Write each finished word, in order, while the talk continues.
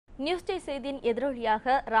NewsJ செய்தியின்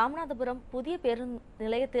எதிரொலியாக ராமநாதபுரம் புதிய பேருந்து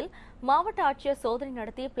நிலையத்தில் மாவட்ட ஆட்சியர் சோதனை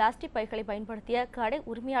நடத்தி பிளாஸ்டிக் பைகளை பயன்படுத்திய கடை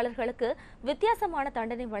உரிமையாளர்களுக்கு வித்தியாசமான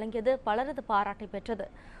தண்டனை வழங்கியது பலரது பாராட்டை பெற்றது.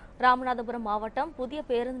 ராமநாதபுரம் மாவட்டம் புதிய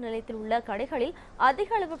பேருந்து நிலையத்தில் உள்ள கடைகளில்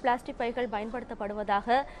அதிக அளவு பிளாஸ்டிக் பைகள்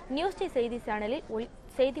பயன்படுத்தப்படுவதாக NewsJ செய்தி சேனலில்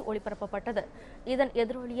செய்தி ஒளிபரப்பப்பட்டது. இதன்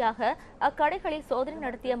எதிரொலியாக அக்கடைகளில் சோதனை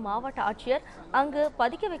நடத்திய மாவட்ட ஆட்சியர் அங்கு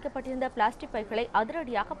பதுக்கி வைக்கப்பட்டிருந்த பிளாஸ்டிக் பைகளை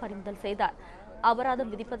அதிரடியாக பறிமுதல் செய்தார்.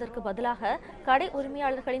 அபராதம் விதிப்பதற்கு பதிலாக கடை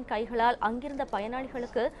உரிமையாளர்களின் கைகளால் அங்கிருந்த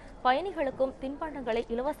பயணிகளுக்கும் தின்பண்டங்களை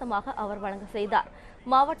இலவசமாக அவர் வழங்க செய்தார்.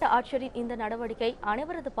 மாவட்ட ஆட்சியரின் இந்த நடவடிக்கை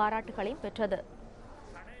அனைவரது பாராட்டுகளையும் பெற்றது.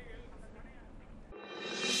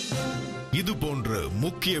 இது போன்ற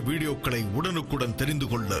முக்கிய வீடியோக்களை உடனுக்குடன் தெரிந்து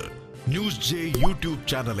கொள்ள NewsJ யூடியூப்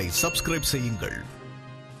சேனலை சப்ஸ்கிரைப் செய்யுங்கள்.